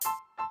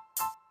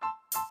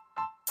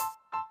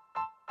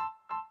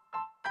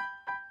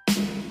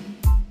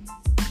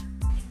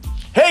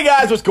Hey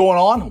guys, what's going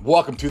on?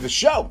 Welcome to the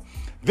show.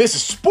 This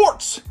is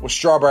Sports with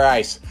Strawberry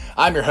Ice.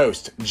 I'm your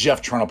host,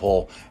 Jeff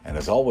Trunapole, and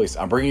as always,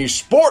 I'm bringing you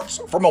sports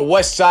from a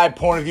West Side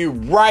point of view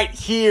right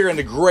here in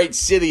the great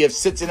city of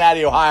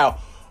Cincinnati, Ohio,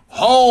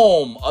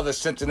 home of the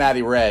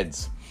Cincinnati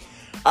Reds.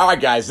 All right,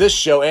 guys, this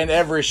show and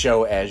every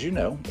show, as you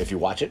know, if you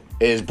watch it,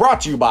 is brought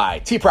to you by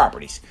T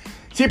Properties.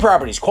 T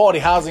Properties, quality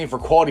housing for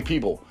quality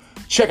people.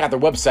 Check out their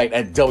website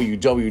at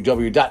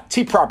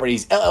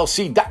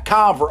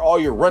www.tpropertiesllc.com for all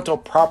your rental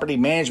property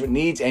management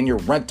needs and your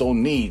rental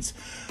needs.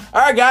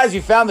 All right, guys,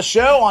 you found the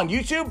show on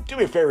YouTube. Do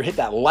me a favor, hit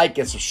that like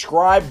and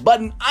subscribe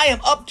button. I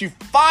am up to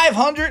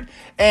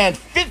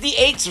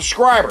 558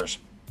 subscribers.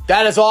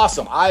 That is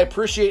awesome. I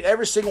appreciate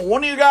every single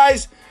one of you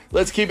guys.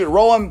 Let's keep it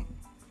rolling.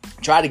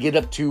 Try to get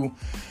up to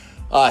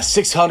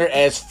 600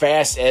 as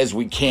fast as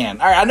we can.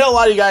 All right, I know a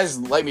lot of you guys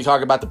like me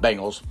talk about the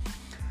Bengals.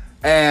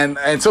 And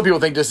some people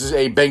think this is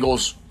a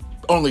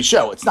Bengals-only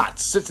show. It's not.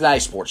 It's a Cincinnati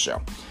sports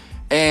show.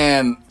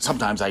 And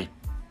sometimes I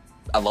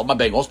love my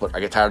Bengals, but I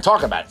get tired of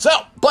talking about it.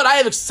 But I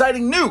have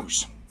exciting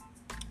news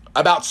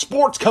about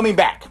sports coming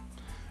back,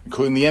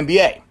 including the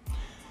NBA.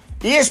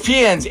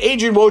 ESPN's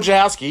Adrian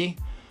Wojnarowski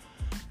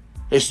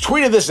has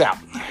tweeted this out.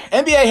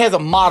 NBA has a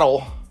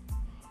model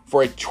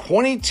for a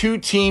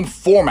 22-team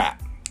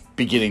format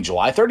beginning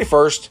July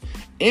 31st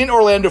in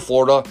Orlando,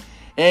 Florida,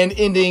 and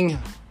ending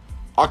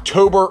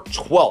October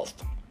 12th.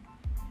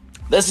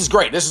 This is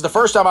great. This is the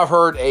first time I've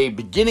heard a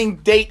beginning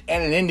date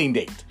and an ending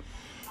date.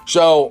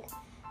 So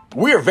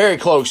we are very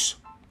close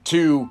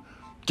to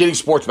getting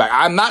sports back.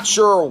 I'm not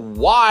sure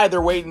why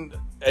they're waiting.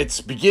 It's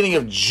beginning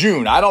of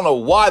June. I don't know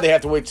why they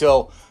have to wait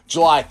till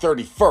July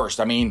 31st.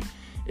 I mean,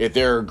 if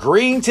they're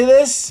agreeing to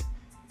this,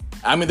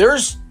 I mean,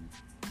 there's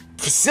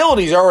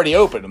facilities already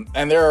open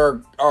and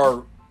there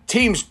are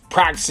teams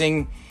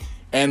practicing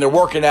and they're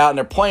working out and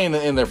they're playing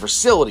in their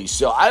facilities.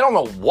 So I don't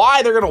know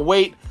why they're going to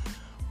wait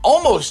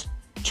almost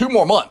 2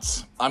 more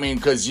months. I mean,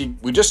 because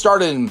we just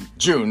started in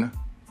June.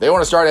 They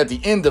want to start at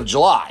the end of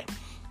July.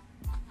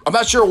 I'm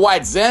not sure why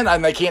it's then. I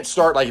mean, they can't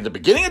start like at the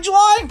beginning of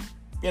July.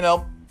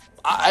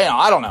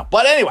 I don't know.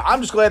 But anyway,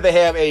 I'm just glad they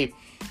have a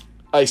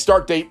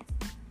start date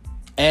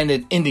and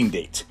an ending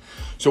date.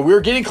 So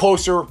we're getting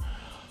closer.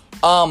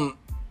 I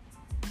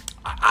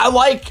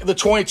like the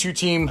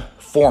 22-team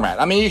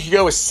format. I mean, you could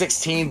go with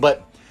 16,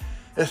 but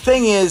the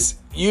thing is,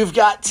 you've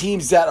got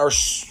teams that are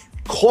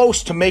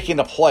close to making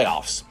the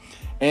playoffs.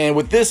 And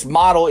with this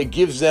model, it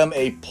gives them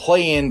a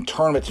play-in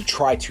tournament to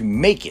try to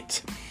make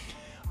it.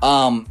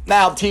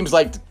 Now, teams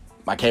like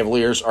my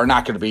Cavaliers are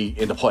not going to be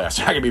in the playoffs.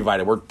 They're not going to be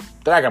invited.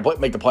 They're not going to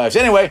make the playoffs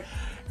anyway.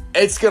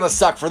 It's going to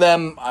suck for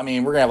them. I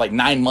mean, we're going to have like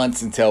 9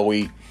 months until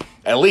we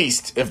start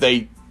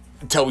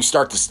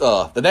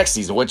the next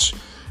season, which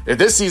if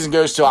this season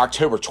goes to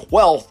October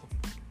 12th,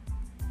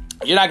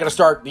 you're not going to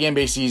start the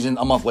NBA season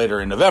a month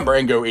later in November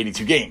and go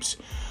 82 games.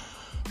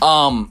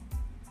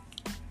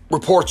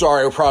 Reports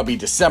are it will probably be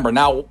December.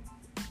 Now,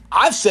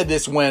 I've said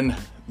this when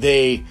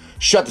they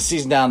shut the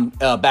season down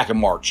back in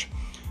March.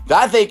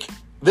 That I think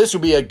this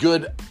would be a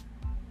good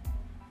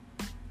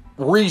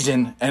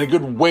reason and a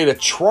good way to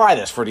try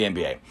this for the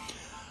NBA.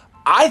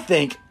 I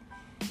think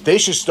they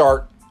should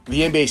start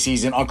the NBA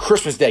season on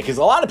Christmas Day because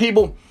a lot of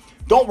people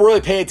don't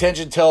really pay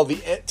attention to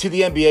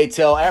the NBA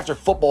till after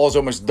football is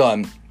almost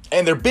done.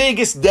 And their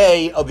biggest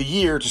day of the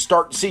year to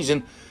start the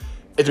season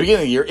at the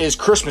beginning of the year is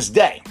Christmas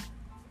Day.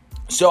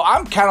 So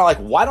I'm kind of like,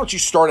 why don't you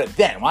start it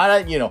then?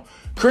 Why not,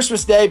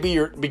 Christmas Day be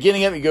your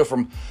beginning of it? You go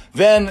from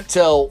then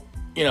till,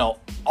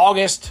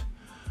 August,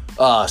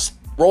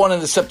 rolling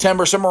into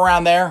September, somewhere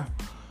around there.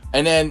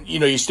 And then,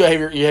 you still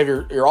have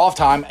your off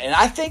time. And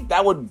I think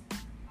that would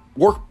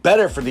work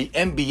better for the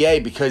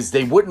NBA because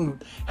they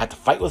wouldn't have to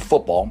fight with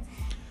football.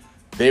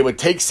 They would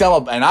take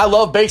and I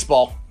love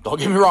baseball. Don't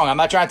get me wrong. I'm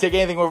not trying to take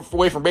anything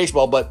away from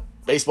baseball, but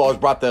baseball has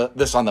brought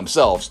this on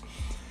themselves.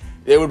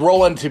 They would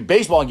roll into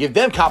baseball and give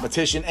them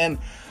competition. And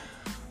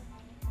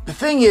the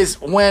thing is,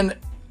 when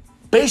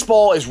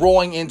baseball is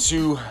rolling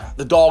into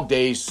the dog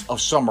days of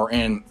summer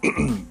in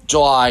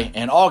July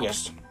and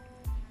August,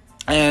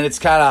 and it's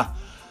kind of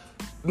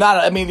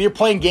not, you're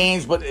playing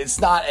games, but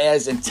it's not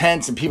as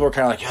intense, and people are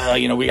kind of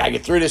like, we got to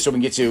get through this so we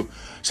can get to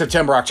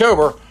September,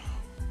 October.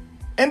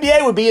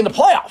 NBA would be in the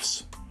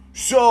playoffs.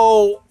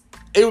 So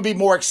it would be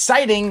more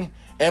exciting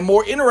and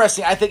more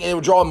interesting. I think it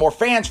would draw in more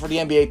fans for the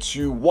NBA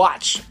to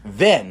watch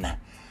then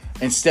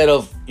instead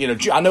of,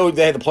 I know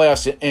they had the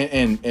playoffs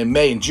in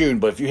May and June,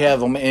 but if you have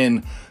them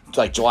in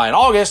like July and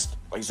August,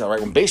 like I said, right,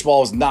 when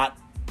baseball is not,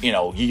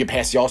 you get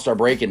past the All-Star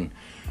break and,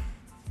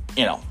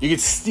 you could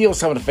steal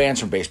some of the fans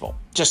from baseball.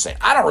 Just saying.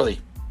 I'm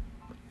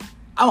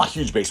a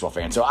huge baseball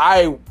fan, so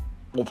I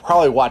will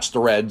probably watch the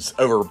Reds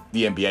over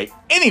the NBA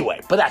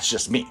anyway, but that's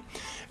just me.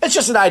 It's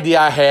just an idea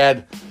I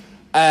had,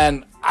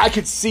 and I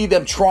could see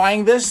them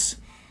trying this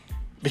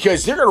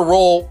because they're going to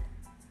roll.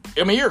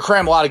 You're going to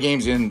cram a lot of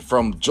games in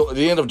from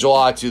the end of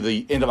July to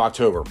the end of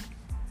October.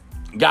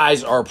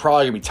 Guys are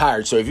probably going to be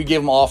tired. So if you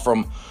give them off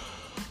from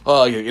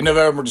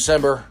November,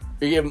 December,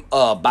 you give them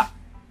about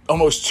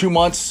almost 2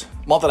 months,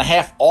 month and a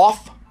half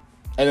off.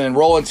 and then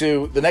roll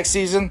into the next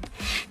season,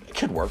 it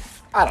could work.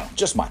 I don't know.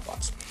 Just my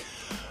thoughts.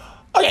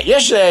 Okay,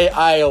 yesterday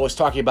I was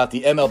talking about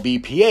the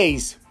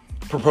MLBPA's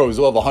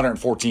proposal of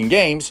 114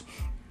 games.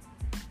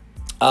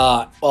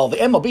 Well, the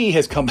MLB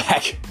has come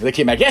back. They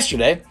came back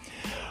yesterday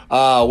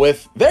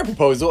with their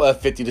proposal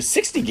of 50 to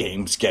 60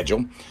 game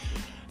schedule.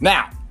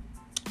 Now,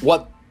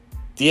 what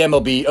the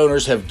MLB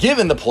owners have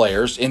given the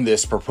players in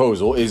this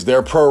proposal is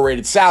their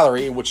prorated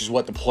salary, which is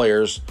what the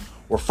players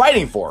were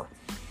fighting for.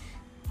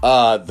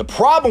 The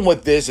problem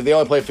with this, if they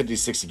only play 50 to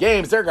 60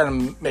 games, they're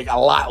going to make a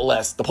lot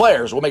less. The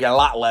players will make a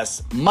lot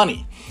less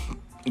money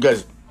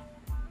because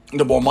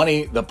the more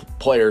money the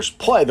players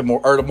play, the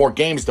more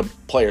games the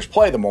players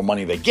play, the more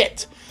money they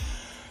get.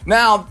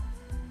 Now,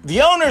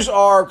 the owners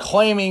are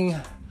claiming,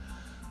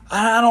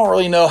 I don't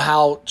really know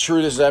how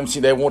true this is.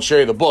 They won't show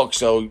you the book,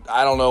 so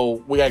I don't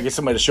know. We got to get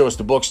somebody to show us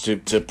the books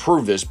to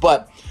prove this.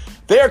 But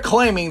they are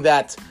claiming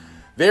that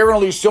they're going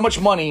to lose so much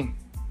money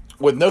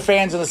with no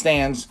fans in the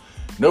stands,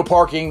 no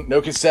parking,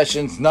 no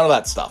concessions, none of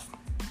that stuff.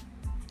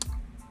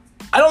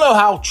 I don't know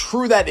how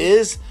true that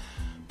is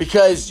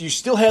because you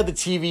still have the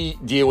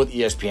TV deal with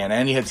ESPN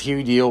and you have the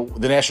TV deal,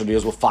 the national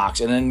deals with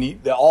Fox, and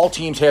then all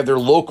teams have their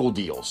local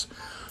deals.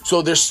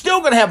 So they're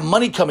still going to have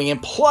money coming in.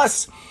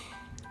 Plus,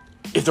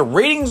 if the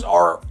ratings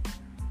are,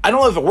 I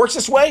don't know if it works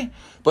this way,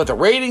 but the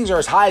ratings are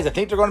as high as I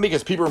think they're going to be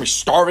because people are going to be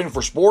starving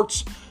for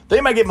sports,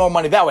 they might get more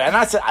money that way. And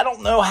I said, I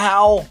don't know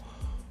how,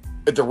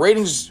 if the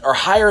ratings are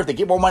higher, if they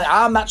get more money,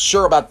 I'm not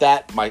sure about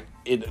that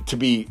to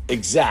be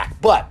exact.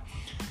 But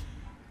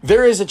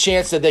there is a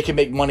chance that they can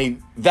make money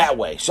that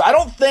way. So I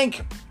don't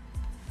think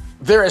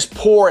they're as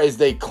poor as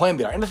they claim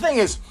they are. And the thing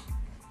is,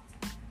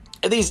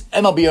 if these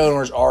MLB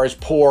owners are as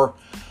poor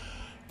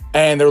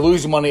and they're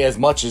losing money as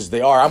much as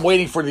they are, I'm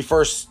waiting for the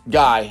first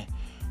guy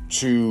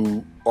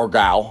or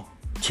gal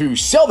to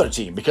sell their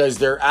team because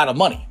they're out of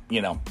money.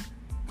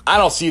 I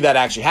don't see that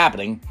actually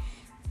happening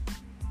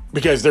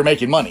because they're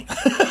making money.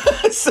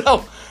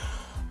 So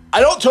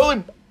I don't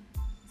totally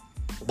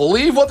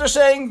believe what they're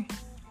saying,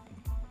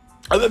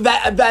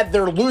 that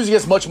they're losing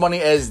as much money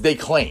as they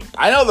claim.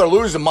 I know they're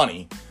losing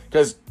money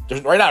because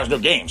right now there's no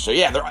games. So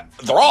yeah,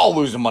 they're all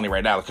losing money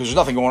right now because there's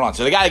nothing going on.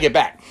 So they got to get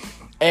back.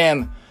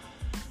 And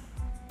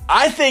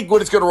I think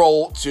what it's going to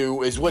roll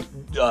to is what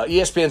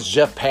ESPN's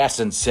Jeff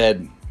Passan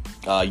said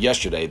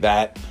yesterday,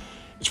 that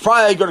it's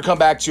probably going to come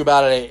back to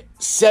about a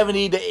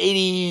 70 to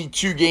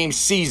 82 game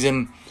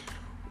season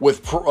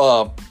with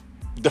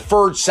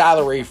deferred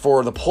salary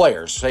for the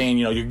players, saying,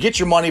 you get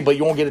your money, but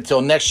you won't get it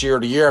till next year or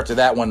the year after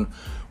that when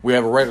we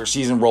have a regular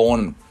season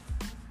rolling.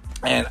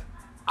 And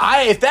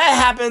if that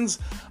happens,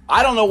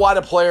 I don't know why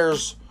the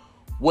players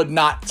would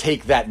not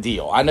take that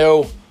deal. I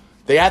know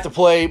they have to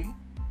play.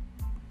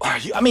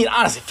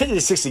 Honestly, 50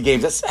 to 60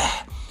 games,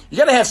 you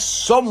got to have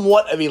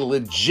somewhat of a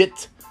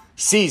legit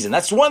season.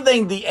 That's one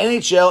thing the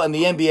NHL and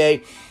the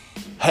NBA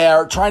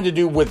are trying to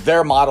do with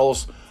their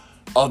models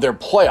of their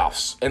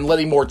playoffs and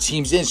letting more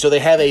teams in so they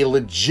have a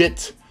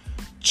legit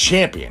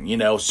champion,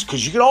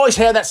 because you can always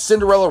have that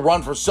Cinderella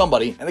run for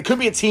somebody, and it could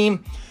be a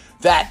team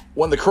that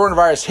when the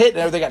coronavirus hit and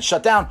everything got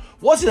shut down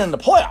wasn't in the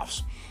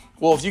playoffs.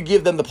 Well, if you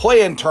give them the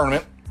play-in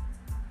tournament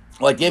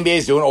like the NBA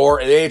is doing,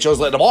 or the NHL is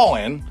letting them all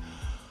in,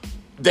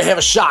 they have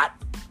a shot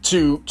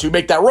to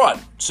make that run.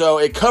 So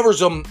it covers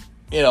them,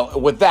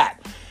 with that.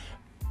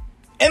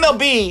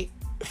 MLB,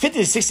 50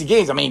 to 60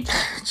 games,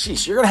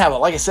 you're going to have,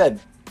 like I said,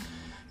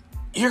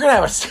 you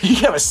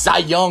have a Cy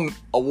Young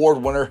Award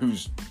winner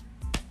who's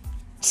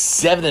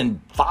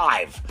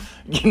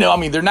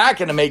 7-5. They're not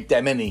going to make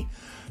that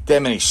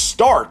many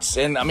starts.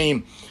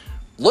 And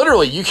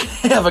literally, you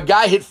can have a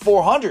guy hit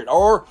 400,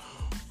 or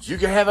you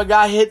can have a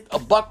guy hit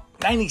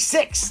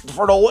 $196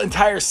 for the whole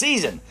entire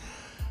season.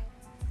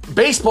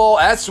 Baseball,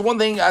 that's one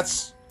thing.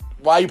 That's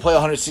why you play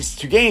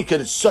 162 games,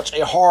 because it's such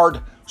a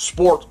hard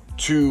sport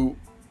to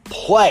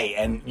play,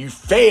 and you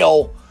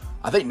fail,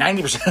 I think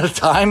 90% of the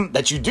time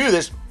that you do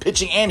this,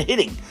 pitching and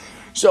hitting.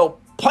 So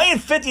playing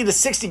 50 to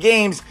 60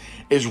 games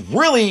is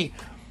really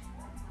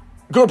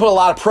going to put a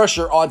lot of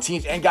pressure on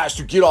teams and guys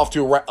to get off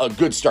to a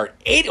good start.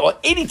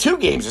 82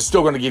 games is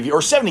still going to give you,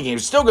 or 70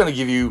 games is still going to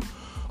give you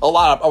a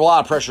lot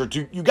of pressure.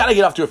 You got to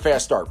get off to a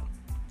fast start.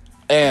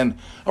 And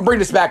I'm bringing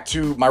this back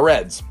to my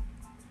Reds,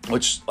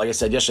 which, like I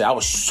said yesterday, I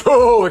was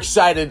so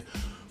excited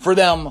for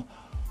them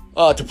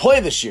to play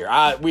this year.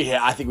 I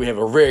think we have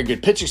a very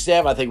good pitching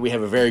staff. I think we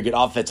have a very good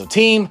offensive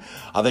team.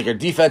 I think our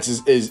defense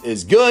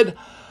is good.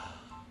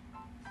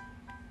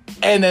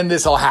 And then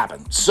this all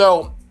happened.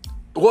 So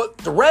what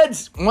the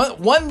Reds,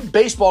 when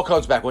baseball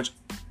comes back, which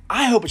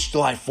I hope it's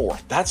July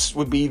 4th, that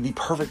would be the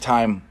perfect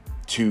time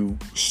to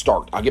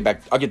start. I'll get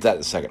to that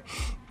in a second.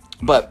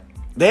 But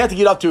they have to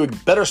get off to a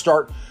better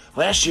start.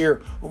 Last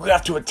year, we got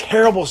off to a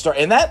terrible start,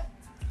 and that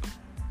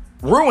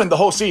ruined the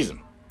whole season.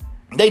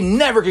 They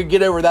never could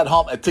get over that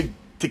hump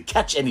to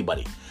catch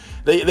anybody.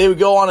 They would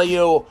go on a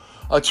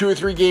 2 or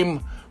 3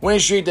 game winning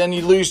streak, then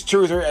you lose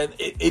 2 or 3. And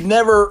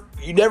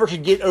you never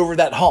could get over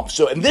that hump.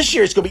 So, and this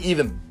year it's going to be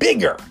even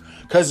bigger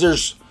because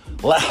there's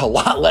a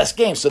lot less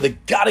games. So they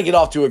got to get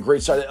off to a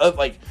great start.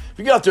 Like, if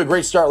you get off to a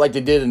great start like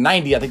they did in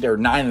 90, I think they were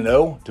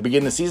 9-0 to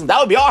begin the season. That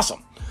would be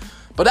awesome.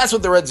 But that's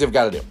what the Reds have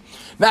got to do.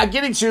 Now,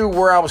 getting to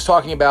where I was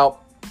talking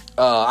about,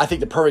 I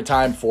think the perfect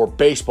time for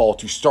baseball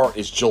to start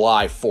is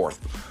July 4th.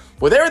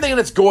 With everything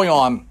that's going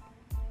on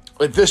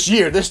with this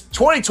year, this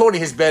 2020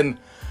 has been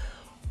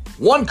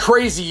one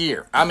crazy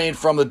year. I mean,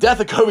 from the death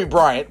of Kobe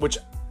Bryant, which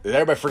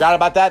everybody forgot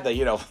about that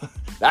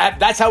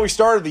that's how we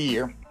started the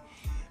year.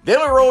 Then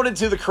we rolled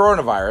into the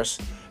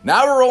coronavirus.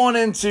 Now we're rolling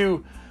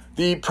into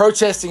the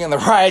protesting and the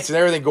riots and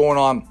everything going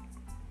on.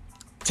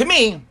 To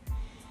me,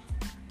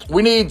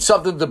 we need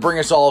something to bring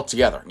us all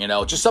together,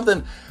 just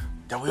something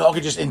that we all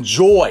can just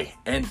enjoy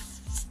and,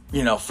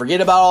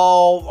 forget about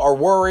all our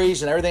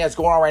worries and everything that's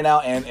going on right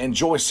now and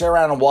enjoy, sit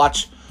around and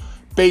watch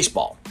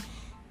baseball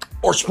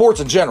or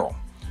sports in general.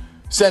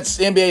 Since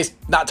the NBA is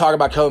not talking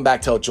about coming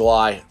back till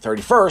July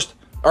 31st,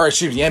 or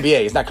excuse me, the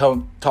NBA is not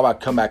talking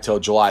about coming back till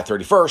July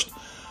 31st,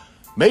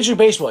 Major League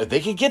Baseball, if they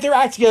could get their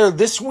act together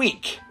this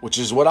week, which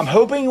is what I'm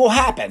hoping will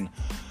happen,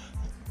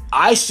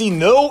 I see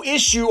no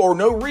issue or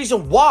no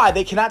reason why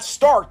they cannot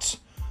start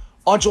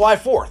on July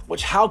 4th,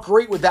 which how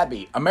great would that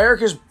be?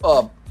 America's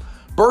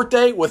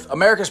birthday with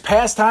America's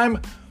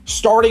pastime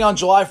starting on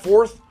July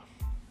 4th.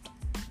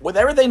 With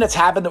everything that's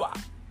happened,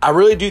 I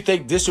really do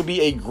think this would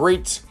be a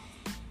great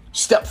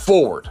step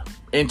forward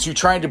into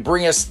trying to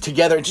bring us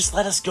together and just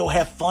let us go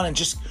have fun and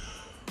just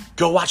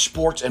go watch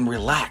sports and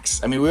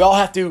relax. I mean, we all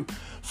have to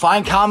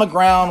find common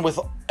ground with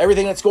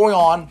everything that's going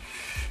on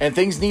and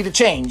things need to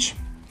change.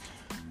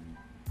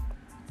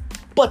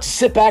 But to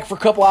sit back for a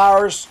couple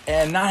hours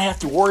and not have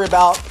to worry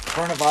about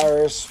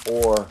coronavirus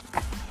or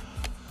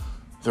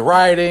the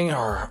rioting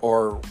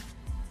or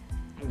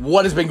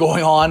what has been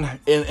going on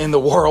in the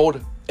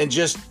world and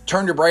just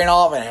turn your brain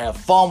off and have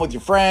fun with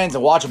your friends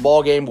and watch a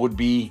ball game would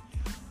be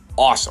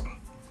awesome.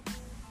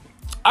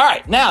 All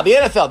right, now the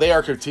NFL, they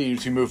are continuing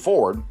to move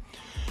forward.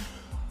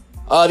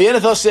 The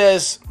NFL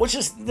says,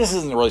 this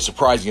isn't really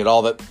surprising at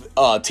all,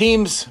 that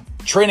teams,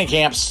 training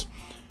camps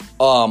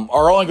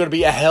are only going to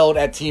be held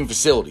at team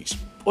facilities,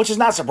 which is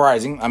not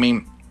surprising. I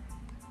mean,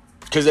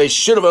 because they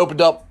should have opened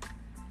up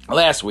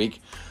last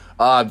week.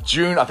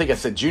 June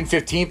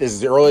 15th is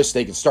the earliest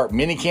they can start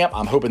minicamp.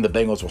 I'm hoping the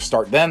Bengals will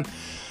start then.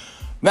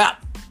 Now,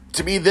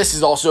 to me, this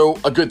is also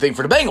a good thing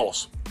for the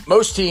Bengals.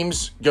 Most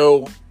teams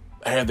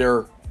have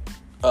their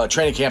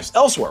training camps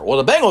elsewhere.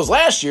 Well, the Bengals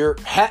last year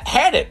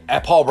had it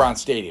at Paul Brown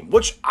Stadium,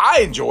 which I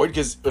enjoyed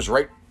because it was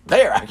right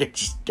there. I could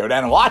just go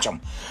down and watch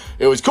them.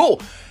 It was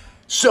cool.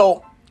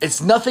 So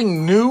it's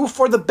nothing new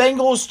for the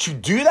Bengals to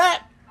do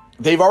that.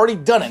 They've already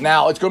done it.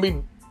 Now, it's going to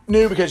be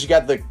new because you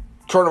got the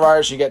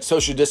coronavirus, you got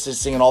social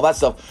distancing and all that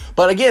stuff.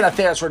 But again, I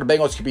think that's where the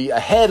Bengals could be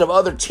ahead of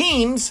other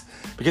teams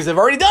because they've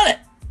already done it.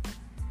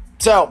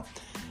 So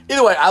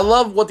either way, I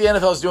love what the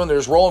NFL is doing. They're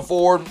just rolling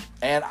forward.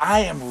 And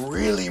I am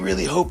really,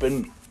 really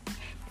hoping,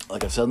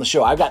 like I've said on the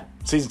show, I've got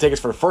season tickets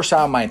for the first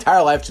time in my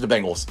entire life to the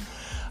Bengals.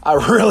 I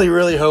really,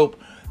 really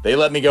hope they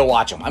let me go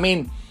watch them. I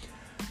mean,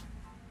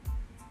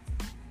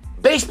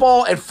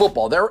 baseball and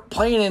football, they're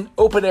playing in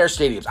open-air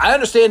stadiums. I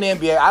understand the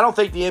NBA. I don't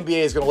think the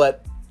NBA is going to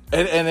let,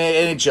 and the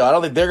NHL, I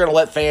don't think they're going to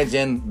let fans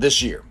in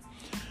this year.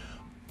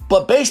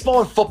 But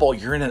baseball and football,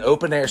 you're in an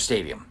open-air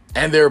stadium,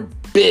 and they're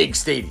big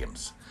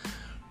stadiums.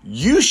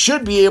 You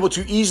should be able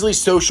to easily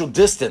social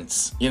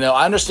distance.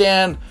 I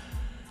understand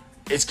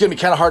it's going to be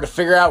kind of hard to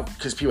figure out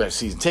because people have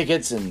season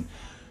tickets and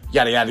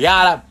yada, yada,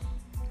 yada.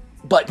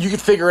 But you can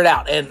figure it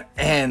out.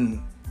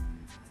 And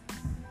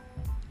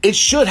it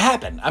should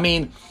happen. I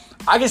mean,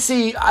 I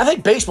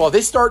think baseball, if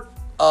they start,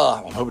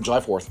 I'm hoping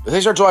July 4th. If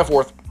they start July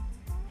 4th,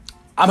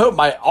 I'm hoping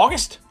by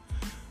August,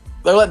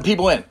 they're letting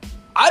people in.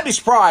 I'd be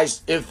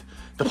surprised if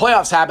the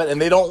playoffs happen and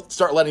they don't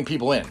start letting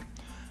people in.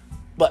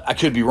 But I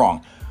could be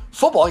wrong.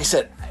 Football, like I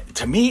said,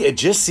 to me, it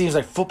just seems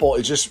like football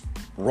is just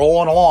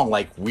rolling along.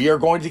 Like, we are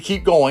going to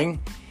keep going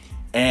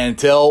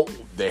until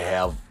they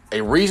have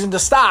a reason to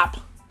stop.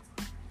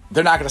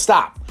 They're not going to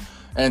stop.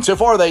 And so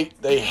far,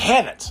 they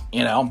haven't,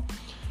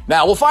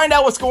 Now, we'll find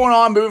out what's going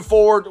on moving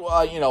forward.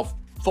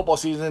 Football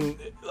season,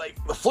 like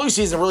the flu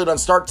season really doesn't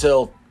start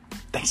till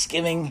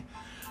Thanksgiving.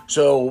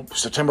 So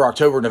September,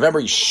 October,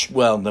 November,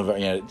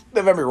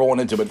 November rolling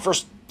into it. But the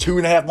first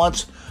 2.5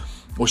 months,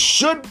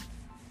 should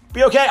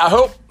be okay. I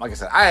hope. Like I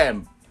said, I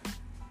am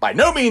by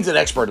no means an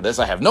expert at this.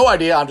 I have no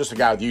idea. I'm just a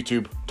guy with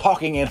YouTube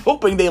talking and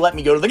hoping they let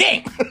me go to the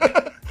game.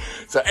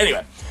 So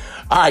anyway,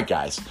 all right,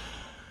 guys.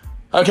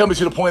 I'm coming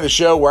to the point of the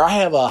show where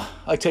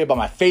I tell you about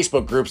my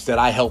Facebook groups that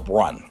I help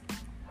run.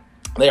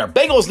 They are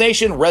Bengals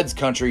Nation, Reds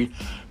Country,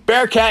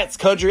 Bearcats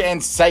Country,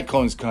 and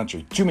Cyclones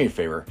Country. Do me a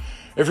favor.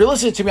 If you're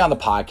listening to me on the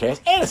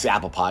podcast, and it's the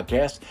Apple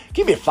Podcast,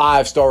 give me a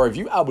 5-star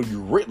review. I would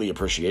greatly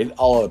appreciate it.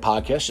 All of the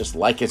podcasts, just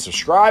like and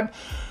subscribe.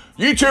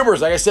 YouTubers,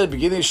 like I said at the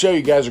beginning of the show,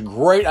 you guys are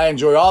great. I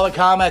enjoy all the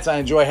comments. I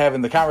enjoy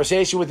having the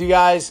conversation with you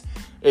guys.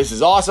 This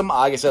is awesome.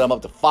 Like I said, I'm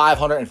up to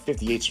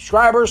 558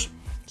 subscribers.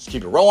 Just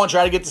keep it rolling.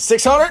 Try to get to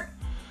 600.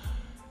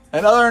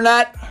 And other than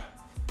that,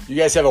 you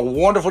guys have a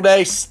wonderful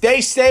day.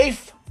 Stay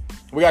safe.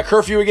 We got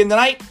curfew again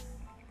tonight.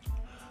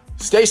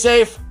 Stay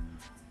safe.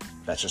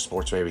 That's just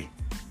sports, baby.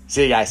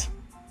 See you guys.